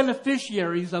we're the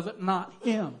beneficiaries of it, not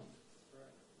him.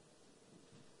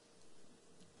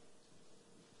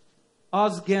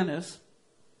 Os Guinness,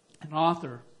 an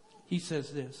author, he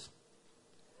says this: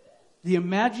 the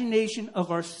imagination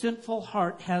of our sinful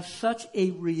heart has such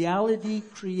a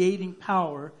reality-creating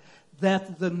power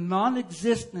that the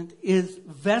non-existent is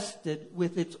vested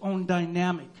with its own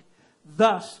dynamic.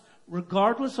 Thus,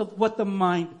 regardless of what the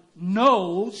mind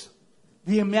knows,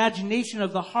 the imagination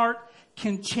of the heart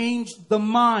can change the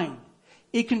mind.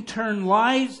 It can turn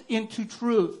lies into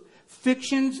truth,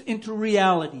 fictions into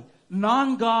reality,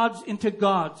 non-gods into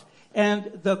gods,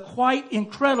 and the quite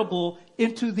incredible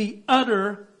into the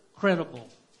utter credible.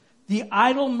 The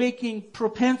idol-making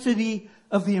propensity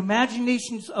of the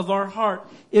imaginations of our heart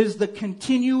is the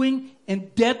continuing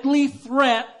and deadly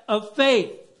threat of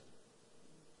faith.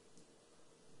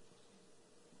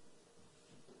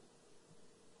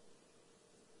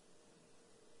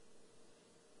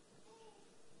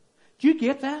 Do you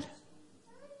get that?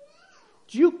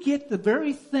 Do you get the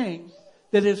very thing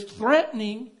that is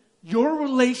threatening your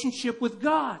relationship with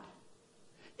God?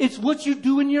 It's what you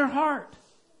do in your heart.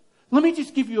 Let me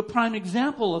just give you a prime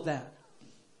example of that.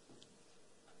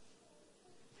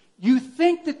 You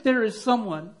think that there is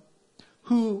someone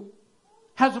who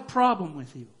has a problem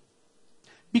with you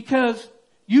because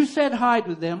you said hi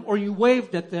to them, or you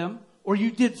waved at them, or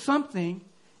you did something,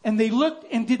 and they looked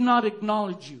and did not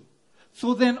acknowledge you.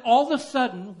 So then all of a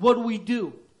sudden, what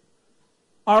do?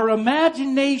 Our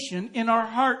imagination in our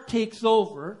heart takes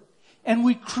over, and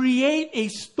we create a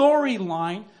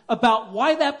storyline about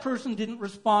why that person didn't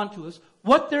respond to us,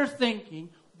 what they're thinking,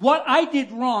 what I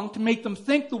did wrong to make them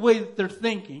think the way that they're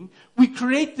thinking. We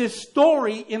create this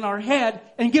story in our head,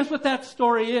 and guess what that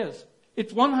story is?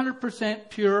 It's 100%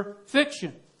 pure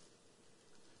fiction.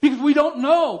 Because we don't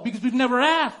know, because we've never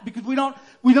asked, because we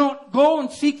don't go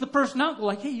and seek the person out and go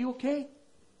like, hey, you okay?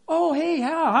 Oh, hey,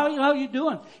 how you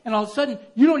doing? And all of a sudden,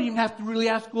 you don't even have to really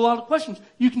ask a lot of questions.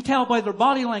 You can tell by their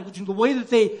body language and the way that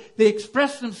they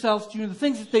express themselves to you, and the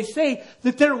things that they say,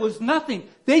 that there was nothing.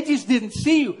 They just didn't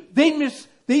see you. They missed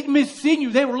seeing you.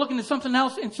 They were looking at something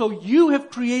else. And so you have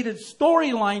created a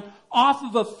storyline off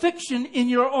of a fiction in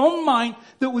your own mind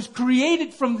that was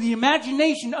created from the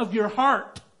imagination of your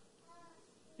heart.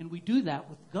 And we do that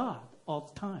with God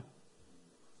all the time.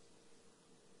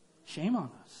 Shame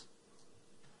on us.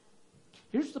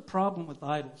 Here's the problem with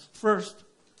idols. First,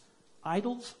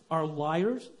 idols are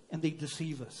liars and they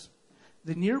deceive us.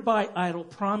 The nearby idol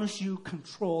promises you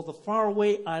control. The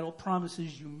faraway idol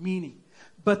promises you meaning.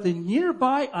 But the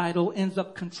nearby idol ends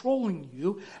up controlling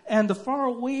you, and the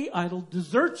faraway idol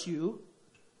deserts you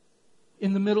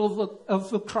in the middle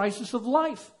of a crisis of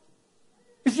life.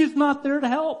 It's just not there to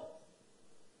help.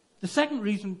 The second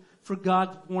reason for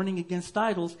God's warning against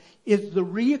idols is the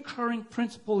reoccurring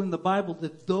principle in the Bible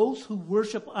that those who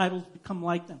worship idols become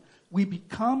like them. We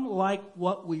become like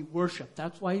what we worship.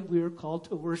 That's why we are called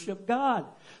to worship God.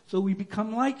 So we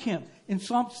become like him. In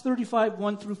Psalms 35,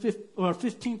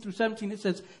 15 through 17, it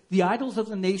says, the idols of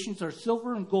the nations are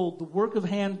silver and gold, the work of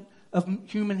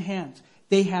human hands.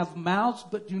 They have mouths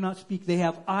but do not speak. They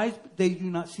have eyes but they do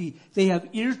not see. They have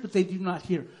ears but they do not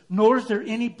hear. Nor is there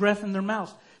any breath in their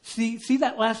mouths. See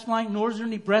that last line, nor is there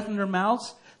any breath in their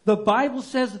mouths? The Bible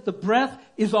says that the breath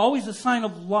is always a sign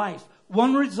of life.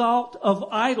 One result of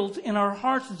idols in our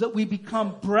hearts is that we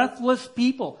become breathless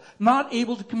people, not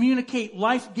able to communicate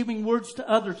life-giving words to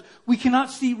others. We cannot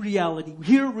see reality,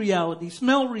 hear reality,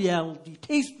 smell reality,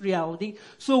 taste reality,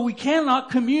 so we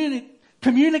cannot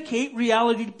communicate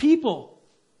reality to people.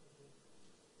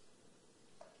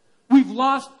 We've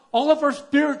lost all of our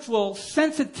spiritual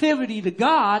sensitivity to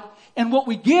God, and what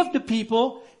we give to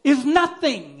people is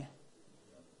nothing.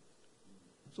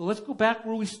 So let's go back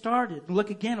where we started and look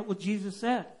again at what Jesus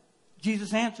said.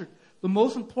 Jesus answered, the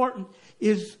most important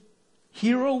is,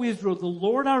 Hear, O Israel, the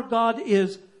Lord our God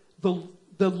is, the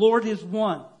Lord is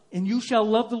one. And you shall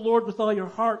love the Lord with all your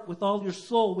heart, with all your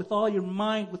soul, with all your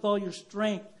mind, with all your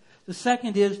strength. The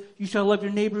second is, you shall love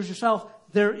your neighbor as yourself.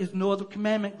 There is no other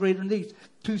commandment greater than these.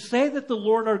 To say that the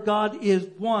Lord our God is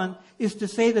one is to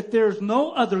say that there is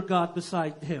no other God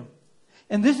beside Him.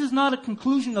 And this is not a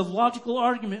conclusion of logical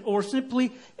argument or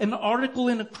simply an article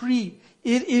in a creed.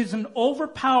 It is an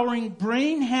overpowering,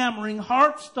 brain-hammering,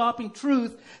 heart-stopping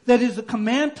truth that is a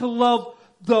command to love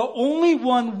the only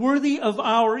one worthy of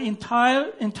our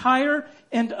entire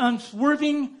and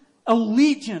unswerving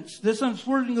allegiance. This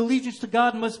unswerving allegiance to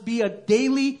God must be a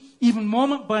daily, even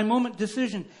moment-by-moment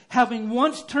decision. Having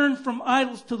once turned from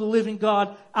idols to the living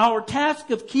God, our task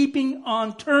of keeping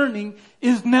on turning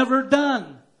is never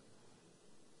done.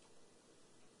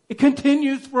 It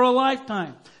continues for a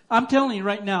lifetime. I'm telling you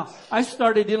right now, I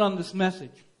started in on this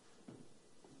message.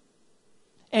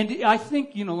 And I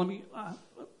think,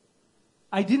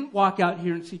 I didn't walk out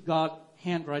here and see God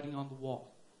handwriting on the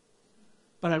wall.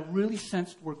 But I really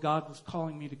sensed where God was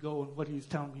calling me to go and what He was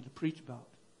telling me to preach about.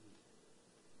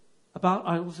 About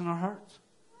idols in our hearts.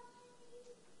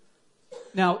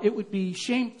 Now, it would be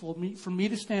shameful for me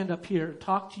to stand up here and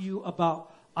talk to you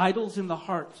about idols in the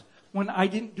hearts when I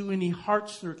didn't do any heart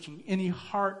searching, any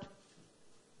heart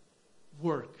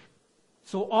work.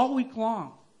 So all week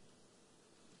long,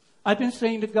 I've been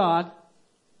saying to God,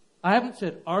 I haven't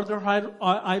said, are there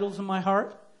idols in my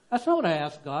heart? That's not what I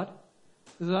asked God.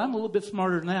 Because I'm a little bit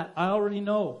smarter than that. I already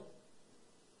know.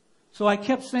 So I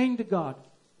kept saying to God,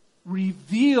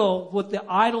 reveal what the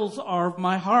idols are of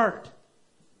my heart.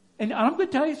 And I'm going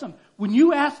to tell you something. When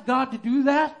you ask God to do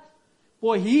that,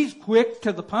 boy, He's quick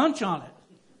to the punch on it.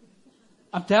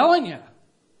 I'm telling you.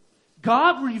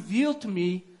 God revealed to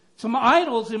me some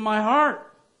idols in my heart.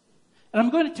 And I'm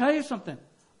going to tell you something.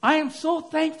 I am so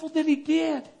thankful that He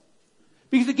did.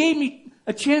 Because it gave me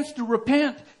a chance to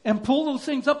repent and pull those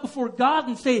things up before God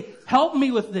and say, help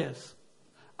me with this.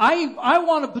 I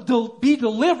want to be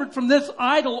delivered from this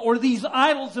idol or these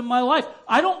idols in my life.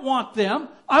 I don't want them.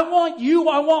 I want You.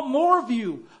 I want more of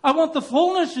You. I want the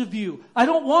fullness of You. I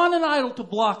don't want an idol to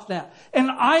block that.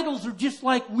 And idols are just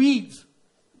like weeds.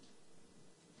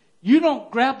 You don't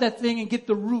grab that thing and get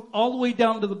the root all the way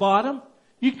down to the bottom.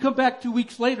 You can come back 2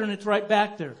 weeks later and it's right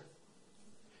back there.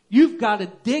 You've got to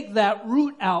dig that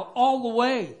root out all the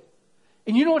way.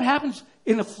 And you know what happens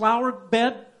in a flower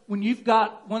bed when you've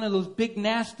got one of those big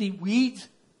nasty weeds?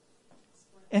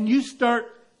 And you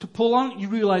start to pull on it, you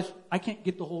realize, I can't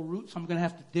get the whole root, so I'm going to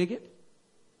have to dig it.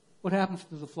 What happens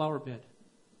to the flower bed?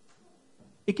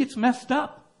 It gets messed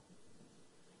up.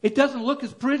 It doesn't look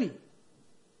as pretty.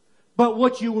 But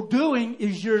what you're doing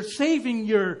is you're saving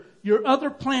your other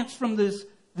plants from this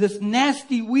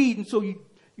nasty weed. And so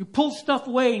you pull stuff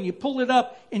away and you pull it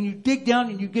up and you dig down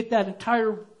and you get that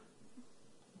entire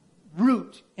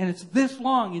root. And it's this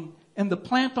long and the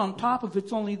plant on top of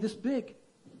it's only this big.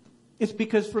 It's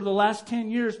because for the last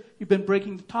 10 years you've been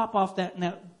breaking the top off that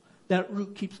and that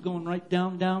root keeps going right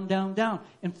down, down, down, down.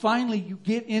 And finally you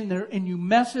get in there and you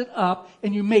mess it up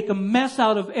and you make a mess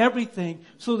out of everything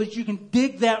so that you can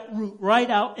dig that root right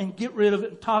out and get rid of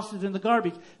it and toss it in the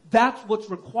garbage. That's what's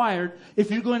required.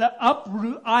 If you're going to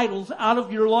uproot idols out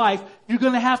of your life, you're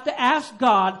going to have to ask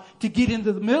God to get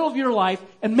into the middle of your life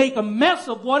and make a mess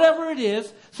of whatever it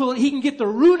is so that He can get the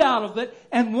root out of it.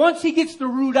 And once He gets the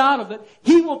root out of it,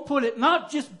 He will put it not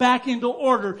just back into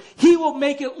order. He will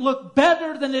make it look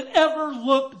better than it ever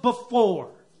looked before.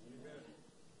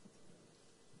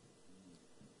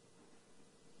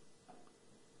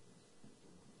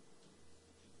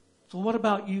 So what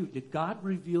about you? Did God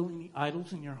reveal any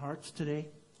idols in your hearts today?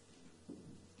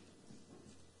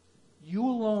 You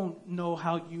alone know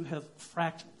how you have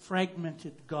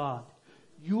fragmented God.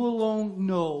 You alone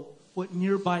know what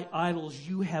nearby idols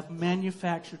you have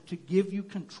manufactured to give you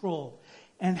control,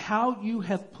 and how you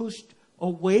have pushed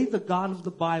away the God of the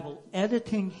Bible,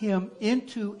 editing Him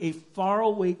into a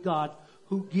faraway God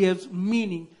who gives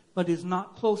meaning but is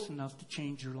not close enough to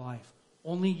change your life.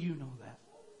 Only you know that.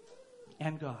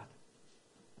 And God.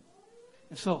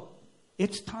 And so,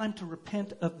 it's time to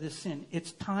repent of this sin.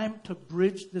 It's time to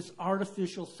bridge this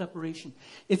artificial separation.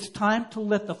 It's time to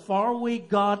let the faraway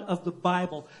God of the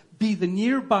Bible be the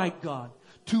nearby God.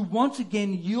 To once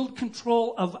again yield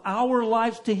control of our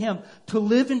lives to Him. To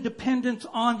live in dependence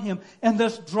on Him. And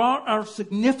thus draw our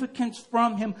significance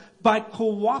from Him by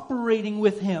cooperating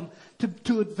with Him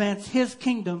to advance His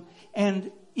kingdom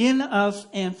and in us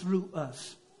and through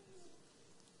us.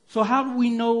 So how do we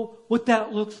know what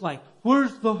that looks like?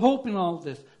 Where's the hope in all of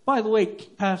this? By the way,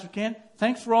 Pastor Ken,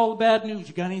 thanks for all the bad news.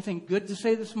 You got anything good to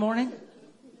say this morning?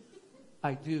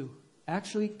 I do.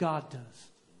 Actually, God does.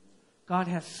 God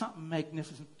has something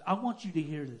magnificent. I want you to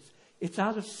hear this. It's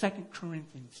out of 2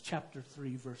 Corinthians chapter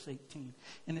 3, verse 18.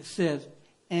 And it says,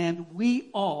 and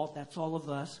we all, that's all of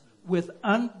us, with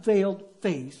unveiled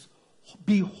face,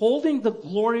 beholding the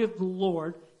glory of the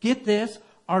Lord, get this,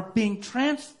 are being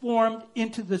transformed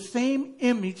into the same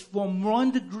image from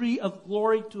one degree of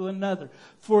glory to another.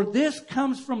 For this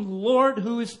comes from the Lord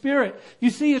who is Spirit. You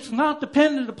see, it's not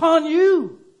dependent upon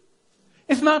you.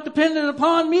 It's not dependent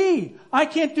upon me. I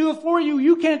can't do it for you.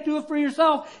 You can't do it for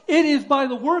yourself. It is by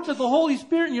the work of the Holy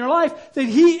Spirit in your life that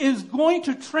He is going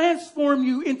to transform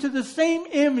you into the same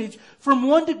image from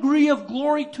one degree of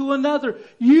glory to another.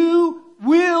 You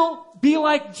will be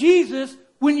like Jesus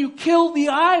when you kill the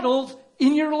idols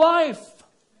in your life.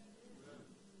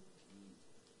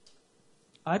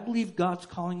 I believe God's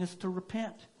calling us to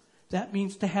repent. That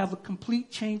means to have a complete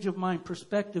change of mind,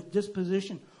 perspective,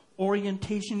 disposition,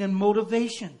 orientation, and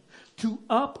motivation. To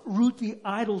uproot the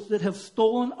idols that have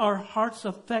stolen our heart's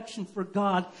affection for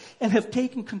God and have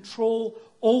taken control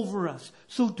over us.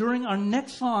 So during our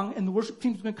next song, and the worship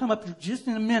team is going to come up here just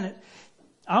in a minute,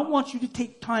 I want you to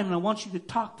take time and I want you to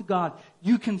talk to God.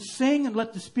 You can sing and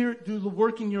let the Spirit do the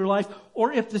work in your life.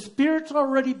 Or if the Spirit's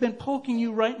already been poking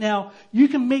you right now, you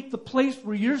can make the place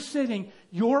where you're sitting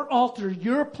your altar,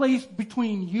 your place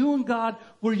between you and God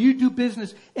where you do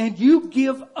business. And you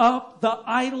give up the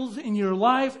idols in your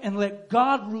life and let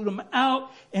God root them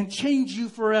out and change you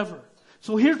forever.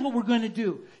 So here's what we're going to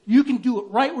do. You can do it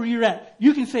right where you're at.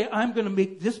 You can say, I'm going to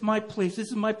make this my place. This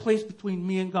is my place between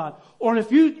me and God. Or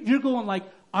if you're going like,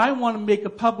 I want to make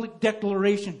a public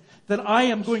declaration that I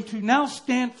am going to now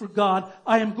stand for God.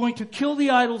 I am going to kill the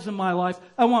idols in my life.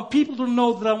 I want people to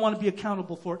know that I want to be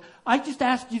accountable for it. I just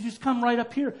ask you to just come right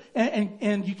up here.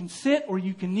 And you can sit or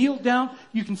you can kneel down.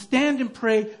 You can stand and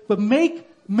pray. But make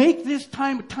this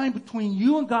time a time between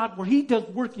you and God where He does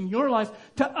work in your life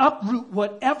to uproot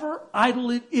whatever idol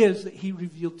it is that He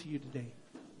revealed to you today.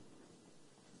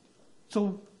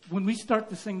 So when we start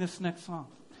to sing this next song,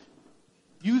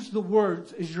 use the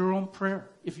words as your own prayer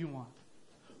if you want.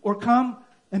 Or come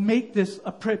and make this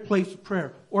a place of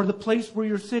prayer. Or the place where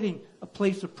you're sitting a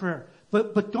place of prayer.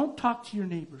 But don't talk to your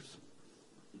neighbors.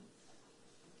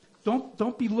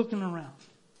 Don't be looking around.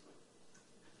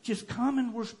 Just come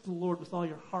and worship the Lord with all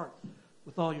your heart,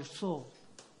 with all your soul,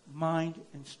 mind,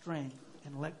 and strength.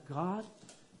 And let God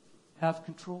have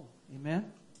control. Amen?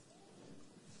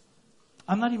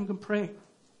 I'm not even going to pray.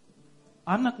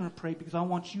 I'm not going to pray because I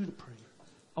want you to pray.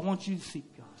 I want you to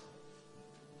seek God.